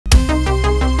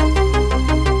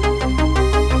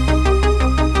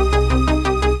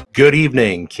Good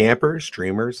evening, campers,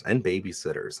 streamers, and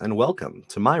babysitters, and welcome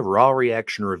to my raw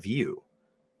reaction review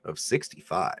of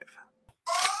 65.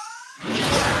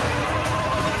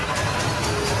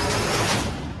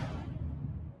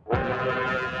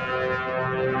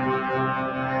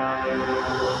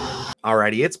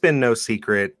 Alrighty, it's been no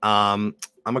secret. I'm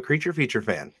a creature feature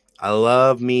fan. I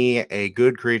love me a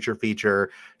good creature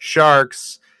feature.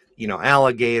 Sharks,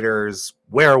 alligators,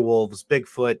 werewolves,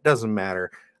 Bigfoot, doesn't matter.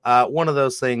 One of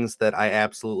those things that I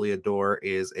absolutely adore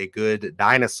is a good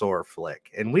dinosaur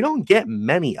flick, and we don't get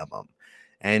many of them.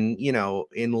 And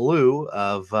in lieu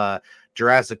of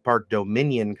Jurassic Park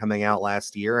Dominion coming out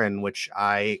last year, in which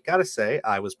I gotta say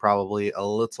I was probably a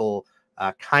little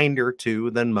kinder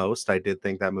to than most. I did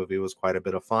think that movie was quite a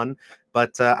bit of fun,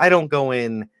 but I don't go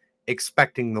in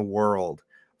expecting the world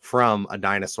from a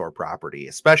dinosaur property,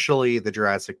 especially the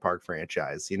Jurassic Park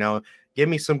franchise. Give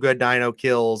me some good dino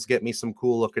kills, get me some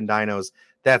cool looking dinos.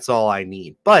 That's all I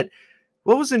need. But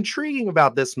what was intriguing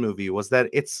about this movie was that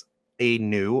it's a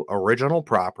new original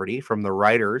property from the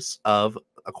writers of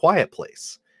A Quiet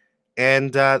Place.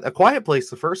 And A Quiet Place,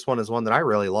 the first one, is one that I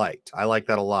really liked. I like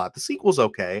that a lot. The sequel's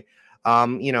okay.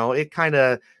 It kind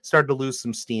of started to lose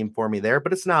some steam for me there,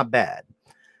 but it's not bad.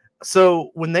 So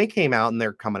when they came out and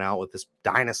they're coming out with this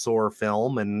dinosaur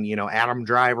film and, Adam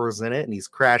Driver's in it and he's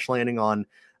crash landing on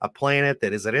a planet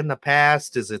that, is it in the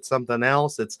past? Is it something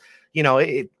else?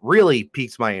 It really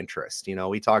piqued my interest.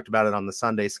 We talked about it on the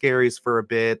Sunday Scaries for a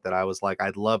bit, that I was like,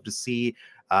 I'd love to see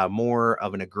more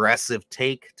of an aggressive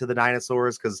take to the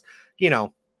dinosaurs because,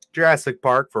 Jurassic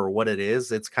Park, for what it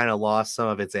is, it's kind of lost some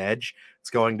of its edge. It's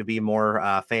going to be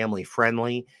more family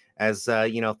friendly as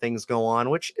things go on,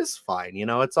 which is fine.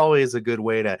 It's always a good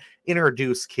way to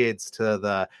introduce kids to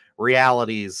the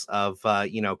realities of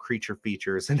creature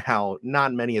features and how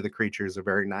not many of the creatures are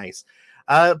very nice.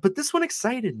 But this one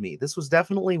excited me. This was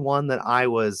definitely one that I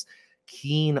was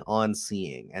keen on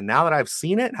seeing. And now that I've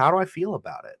seen it, how do I feel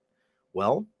about it?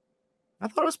 Well, I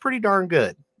thought it was pretty darn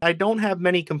good. I don't have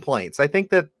many complaints. I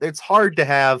think that it's hard to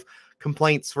have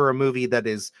complaints for a movie that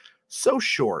is so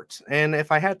short. And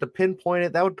if I had to pinpoint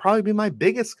it, that would probably be my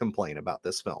biggest complaint about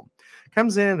this film. It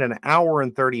comes in at an hour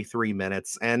and 33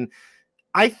 minutes. And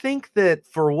I think that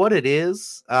for what it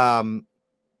is,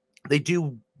 they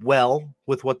do well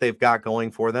with what they've got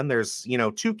going for them. There's,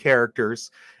 two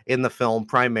characters in the film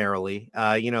primarily.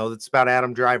 It's about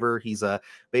Adam Driver. He's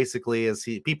basically,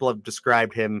 people have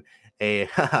described him, an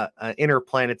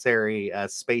interplanetary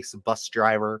space bus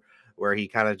driver, where he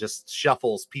kind of just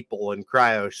shuffles people in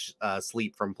cryo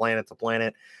sleep from planet to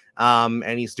planet.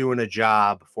 And he's doing a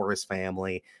job for his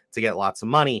family to get lots of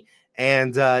money.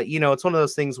 And, it's one of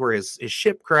those things where his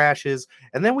ship crashes.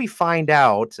 And then we find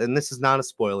out, and this is not a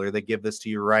spoiler, they give this to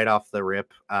you right off the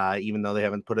rip, even though they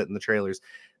haven't put it in the trailers,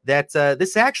 that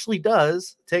this actually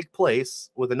does take place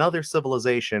with another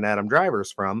civilization Adam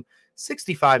Driver's from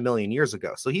 65 million years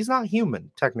ago. So he's not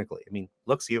human, technically. I mean,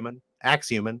 looks human, acts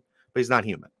human, but he's not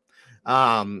human.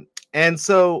 And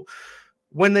so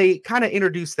when they kind of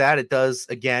introduce that, it does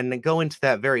again go into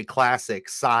that very classic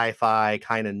sci-fi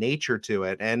kind of nature to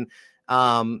it. And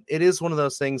it is one of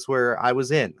those things where I was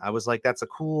like, that's a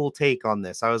cool take on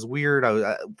this. I was weird.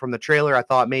 From the trailer, I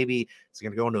thought maybe it's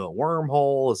going to go into a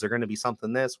wormhole. Is there going to be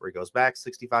something where he goes back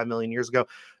 65 million years ago?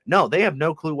 No, they have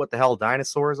no clue what the hell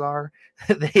dinosaurs are.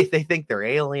 they think they're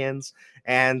aliens.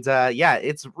 And yeah,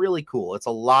 it's really cool. It's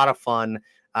a lot of fun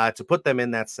to put them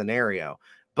in that scenario.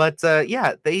 But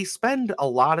yeah, they spend a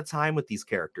lot of time with these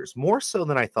characters, more so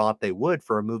than I thought they would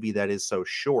for a movie that is so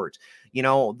short.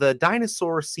 The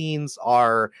dinosaur scenes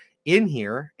are in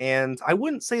here, and I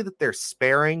wouldn't say that they're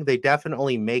sparing. They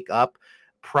definitely make up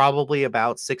probably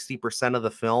about 60% of the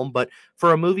film. But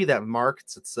for a movie that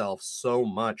markets itself so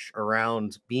much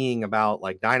around being about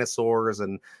like dinosaurs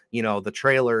and, the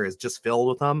trailer is just filled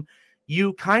with them,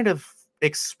 you kind of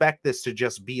expect this to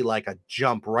just be like a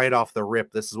jump right off the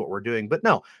rip. This is what we're doing. But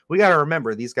no, we got to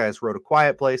remember these guys wrote A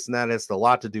Quiet Place, and that has a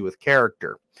lot to do with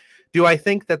character. Do I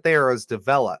think that they are as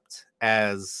developed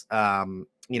as,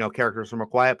 characters from A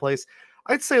Quiet Place?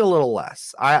 I'd say a little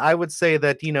less. I would say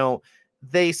that,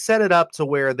 they set it up to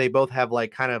where they both have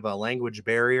like kind of a language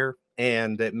barrier,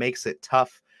 and it makes it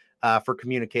tough for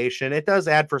communication. It does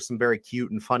add for some very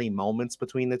cute and funny moments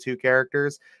between the two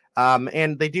characters.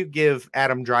 And they do give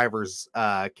Adam Driver's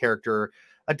character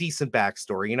a decent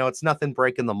backstory. It's nothing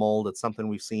breaking the mold. It's something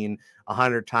we've seen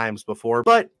 100 times before.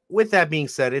 But with that being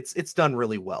said, it's done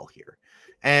really well here.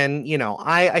 And,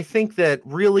 I think that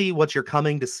really what you're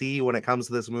coming to see when it comes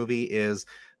to this movie is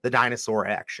the dinosaur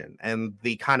action and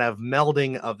the kind of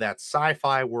melding of that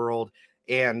sci-fi world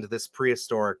and this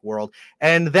prehistoric world.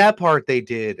 And that part they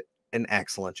did an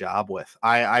excellent job with.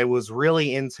 I was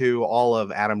really into all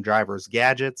of Adam Driver's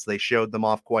gadgets. They showed them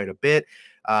off quite a bit.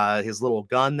 His little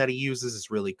gun that he uses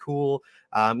is really cool.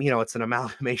 It's an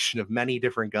amalgamation of many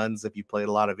different guns. If you played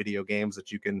a lot of video games,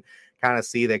 that you can kind of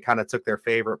see, they kind of took their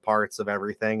favorite parts of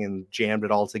everything and jammed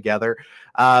it all together.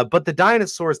 But the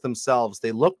dinosaurs themselves,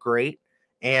 they look great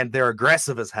and they're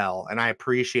aggressive as hell. And I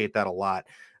appreciate that a lot.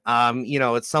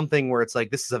 It's something where it's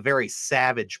like, this is a very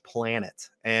savage planet.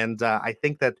 And I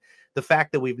think that the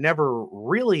fact that we've never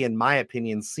really, in my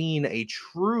opinion, seen a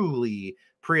truly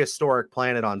prehistoric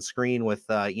planet on screen with,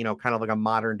 kind of like a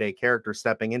modern day character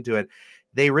stepping into it,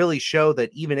 they really show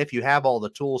that even if you have all the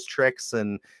tools, tricks,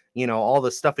 and, all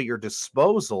the stuff at your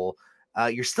disposal,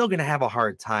 you're still going to have a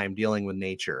hard time dealing with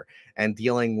nature and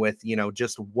dealing with,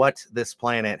 just what this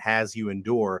planet has you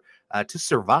endure to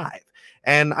survive.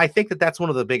 And I think that that's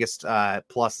one of the biggest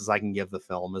pluses I can give the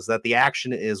film, is that the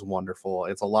action is wonderful.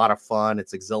 It's a lot of fun.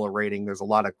 It's exhilarating. There's a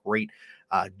lot of great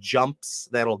jumps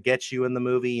that'll get you in the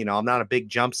movie. I'm not a big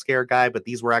jump scare guy, but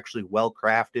these were actually well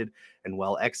crafted and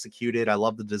well executed. I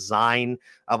love the design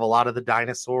of a lot of the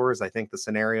dinosaurs. I think the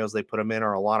scenarios they put them in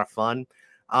are a lot of fun.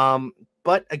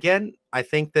 But again, I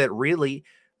think that really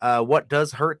what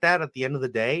does hurt that at the end of the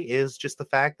day is just the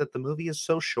fact that the movie is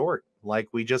so short. Like,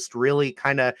 we just really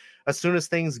kind of, as soon as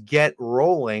things get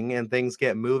rolling and things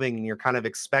get moving and you're kind of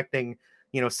expecting,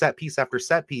 set piece after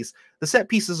set piece, the set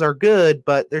pieces are good,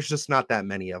 but there's just not that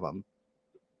many of them.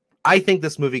 I think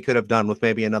this movie could have done with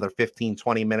maybe another 15,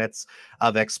 20 minutes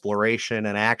of exploration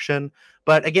and action.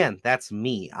 But again, that's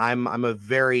me. I'm a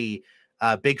very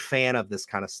big fan of this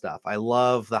kind of stuff. I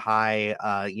love the high,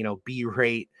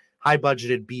 B-rate, high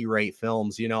budgeted B-rate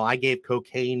films. I gave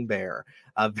Cocaine Bear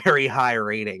a very high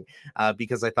rating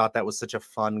because I thought that was such a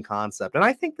fun concept. And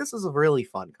I think this is a really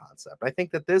fun concept. I think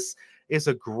that this is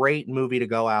a great movie to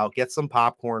go out, get some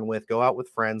popcorn with, go out with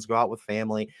friends, go out with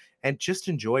family, and just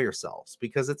enjoy yourselves,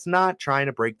 because it's not trying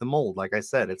to break the mold. Like I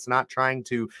said, it's not trying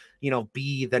to,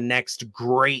 be the next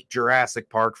great Jurassic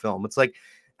Park film. It's like,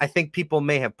 I think people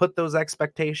may have put those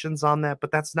expectations on that,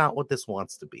 but that's not what this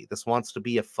wants to be. This wants to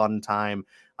be a fun time,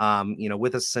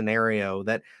 with a scenario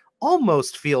that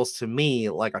almost feels to me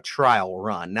like a trial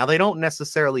run. Now, they don't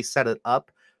necessarily set it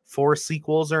up for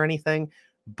sequels or anything,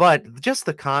 but just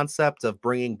the concept of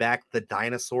bringing back the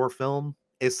dinosaur film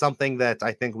is something that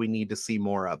I think we need to see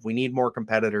more of. We need more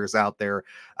competitors out there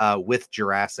with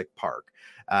Jurassic Park,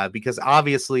 because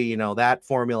obviously, that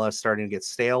formula is starting to get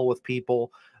stale with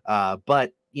people.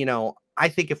 But I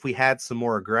think if we had some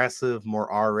more aggressive, more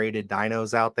R-rated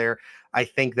dinos out there, I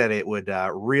think that it would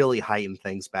really heighten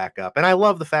things back up. And I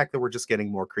love the fact that we're just getting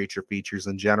more creature features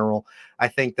in general. I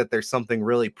think that there's something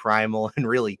really primal and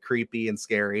really creepy and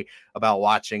scary about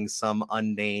watching some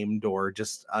unnamed or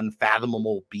just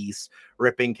unfathomable beast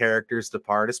ripping characters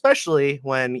apart, especially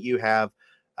when you have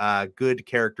good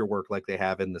character work like they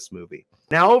have in this movie.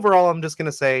 Now, overall, I'm just going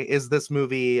to say, is this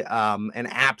movie an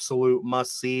absolute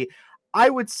must-see? I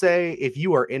would say if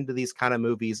you are into these kind of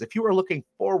movies, if you are looking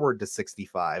forward to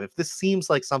 65, if this seems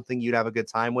like something you'd have a good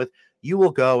time with, you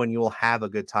will go and you will have a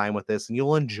good time with this and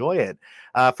you'll enjoy it.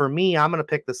 For me, I'm going to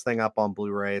pick this thing up on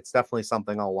Blu-ray. It's definitely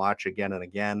something I'll watch again and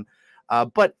again.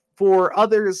 But for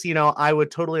others, I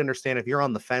would totally understand if you're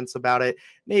on the fence about it,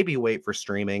 maybe wait for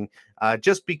streaming,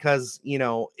 just because,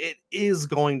 it is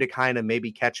going to kind of maybe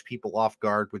catch people off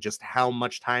guard with just how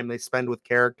much time they spend with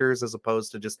characters as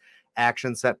opposed to just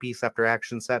action set piece after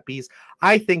action set piece.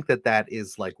 I think that that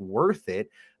is like worth it,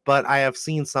 but I have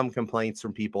seen some complaints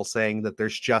from people saying that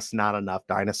there's just not enough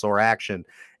dinosaur action.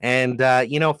 And,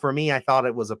 for me, I thought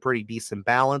it was a pretty decent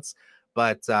balance.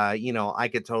 But, I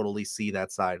could totally see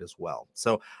that side as well.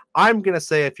 So I'm going to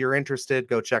say, if you're interested,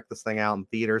 go check this thing out in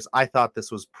theaters. I thought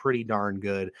this was pretty darn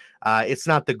good. It's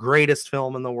not the greatest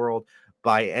film in the world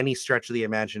by any stretch of the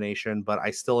imagination, but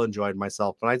I still enjoyed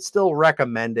myself. And I'd still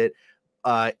recommend it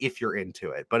if you're into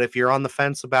it. But if you're on the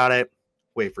fence about it,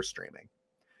 wait for streaming.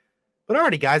 But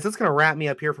alrighty, guys, that's going to wrap me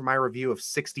up here for my review of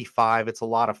 65. It's a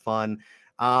lot of fun.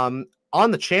 On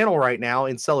the channel right now,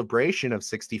 in celebration of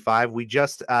 65, we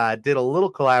just did a little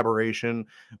collaboration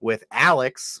with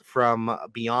Alex from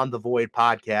Beyond the Void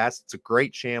podcast. It's a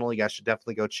great channel. You guys should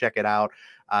definitely go check it out.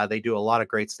 They do a lot of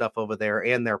great stuff over there,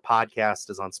 and their podcast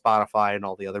is on Spotify and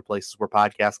all the other places where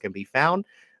podcasts can be found.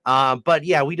 But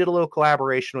yeah, we did a little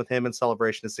collaboration with him in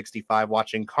celebration of 65,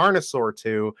 watching Carnosaur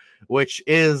 2, which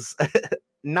is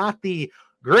not the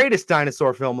greatest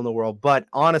dinosaur film in the world, but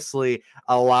honestly,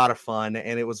 a lot of fun,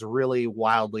 and it was really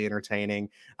wildly entertaining.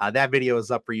 That video is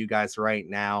up for you guys right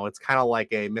now. It's kind of like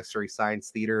a Mystery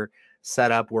Science Theater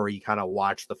setup where you kind of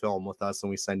watch the film with us and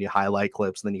we send you highlight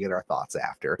clips and then you get our thoughts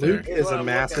after. Luke Is a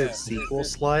massive sequel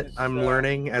slut. I'm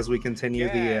learning as we continue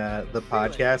the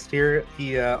podcast here.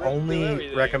 He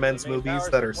only recommends movies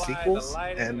that are sequels,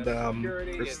 and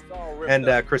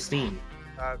Christine.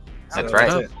 That's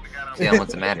right. Yeah,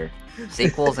 what's the matter?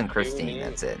 Sequels and Christine.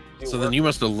 That's it. So then you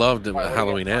must have loved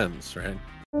Halloween Ends, right?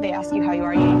 They ask you how you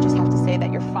are, you just have to say that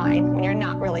you're fine when you're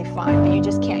not really fine, but you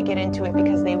just can't get into it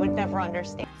because they would never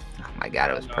understand. Oh my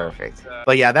God, it was perfect.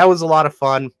 But yeah, that was a lot of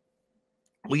fun.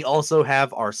 We also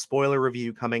have our spoiler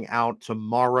review coming out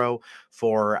tomorrow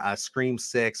for Scream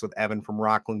 6 with Evan from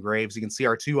Rockland Graves. You can see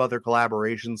our 2 other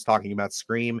collaborations talking about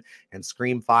Scream and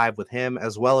Scream 5 with him,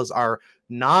 as well as our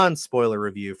non-spoiler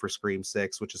review for Scream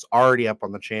 6, which is already up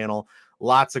on the channel.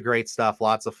 Lots of great stuff,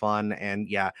 lots of fun, and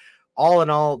yeah, all in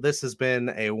all, this has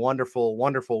been a wonderful,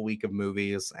 wonderful week of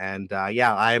movies. And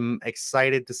yeah, I'm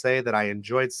excited to say that I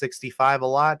enjoyed 65 a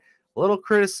lot. Little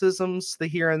criticisms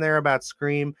here and there about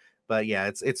Scream, but yeah,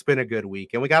 it's been a good week.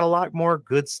 And we got a lot more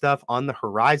good stuff on the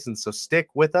horizon, so stick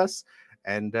with us.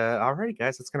 And alrighty,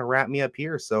 guys, that's going to wrap me up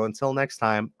here. So until next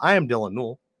time, I am Dylan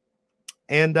Newell.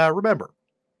 And remember,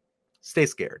 stay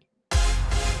scared.